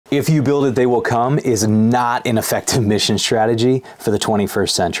If you build it, they will come is not an effective mission strategy for the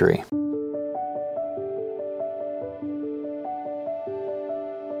 21st century.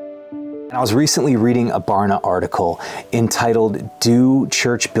 I was recently reading a Barna article entitled, "Do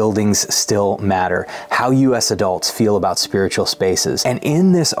Church Buildings Still Matter? How U.S. Adults Feel About Spiritual Spaces." And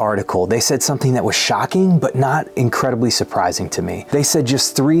in this article, they said something that was shocking, but not incredibly surprising to me. They said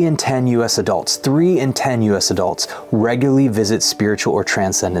just 3 in 10 U.S. adults, 3 in 10 U.S. adults regularly visit spiritual or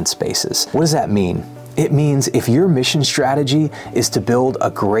transcendent spaces. What does that mean? It means if your mission strategy is to build a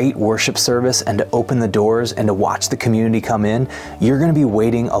great worship service and to open the doors and to watch the community come in, you're going to be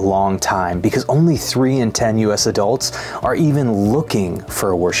waiting a long time because only 3 in 10 U.S. adults are even looking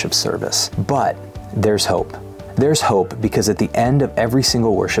for a worship service. But there's hope. There's hope because at the end of every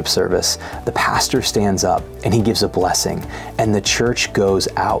single worship service, the pastor stands up and he gives a blessing and the church goes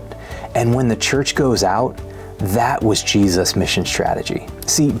out. And when the church goes out, that was Jesus' mission strategy.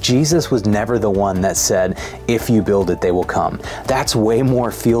 See, Jesus was never the one that said, if you build it, they will come. That's way more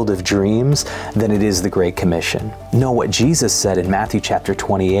Field of Dreams than it is the Great Commission. No, what Jesus said in Matthew chapter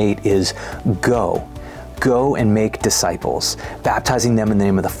 28 is, go. Go and make disciples, baptizing them in the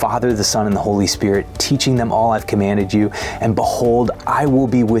name of the Father, the Son, and the Holy Spirit, teaching them all I've commanded you, and behold, I will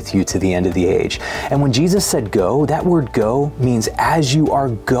be with you to the end of the age. And when Jesus said go, that word go means as you are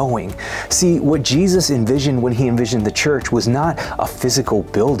going. See, what Jesus envisioned when he envisioned the church was not a physical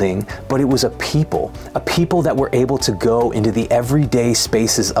building, but it was a people that were able to go into the everyday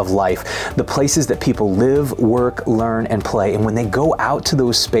spaces of life, the places that people live, work, learn, and play. And when they go out to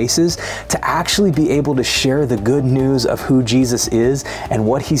those spaces, to actually be able to share the good news of who Jesus is and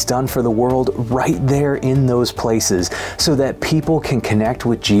what he's done for the world right there in those places so that people can connect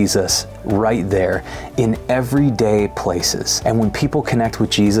with Jesus right there in everyday places. And when people connect with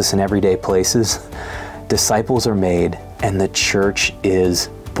Jesus in everyday places, disciples are made and the church is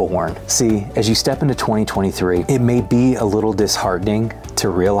born. See, as you step into 2023, it may be a little disheartening to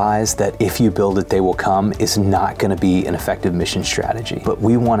realize that if you build it, they will come is not going to be an effective mission strategy. But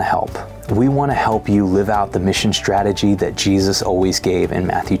we want to help. We want to help you live out the mission strategy that Jesus always gave in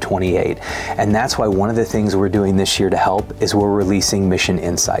Matthew 28. And that's why one of the things we're doing this year to help is we're releasing Mission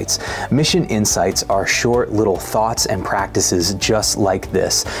Insights. Mission Insights are short little thoughts and practices just like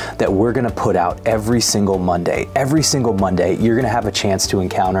this that we're going to put out every single Monday. Every single Monday, you're going to have a chance to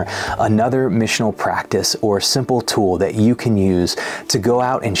encounter another missional practice or simple tool that you can use to go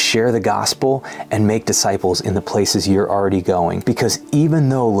out and share the gospel and make disciples in the places you're already going. Because even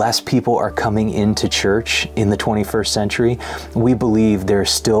though less people are coming into church in the 21st century, we believe there's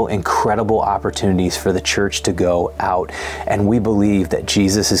still incredible opportunities for the church to go out. And we believe that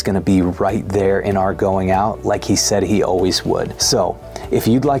Jesus is going to be right there in our going out like he said he always would. So if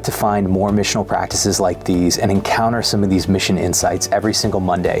you'd like to find more missional practices like these and encounter some of these mission insights every single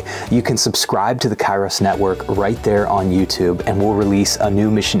Monday, you can subscribe to the Kairos Network right there on YouTube and we'll release a new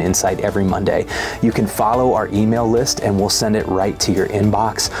mission insight every Monday. You can follow our email list and we'll send it right to your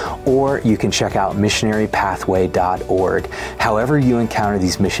inbox, or you can check out missionarypathway.org. However you encounter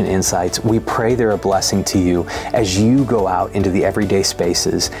these mission insights, we pray they're a blessing to you as you go out into the everyday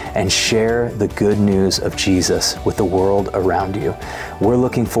spaces and share the good news of Jesus with the world around you. We're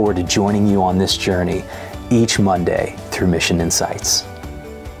looking forward to joining you on this journey each Monday through Mission Insights.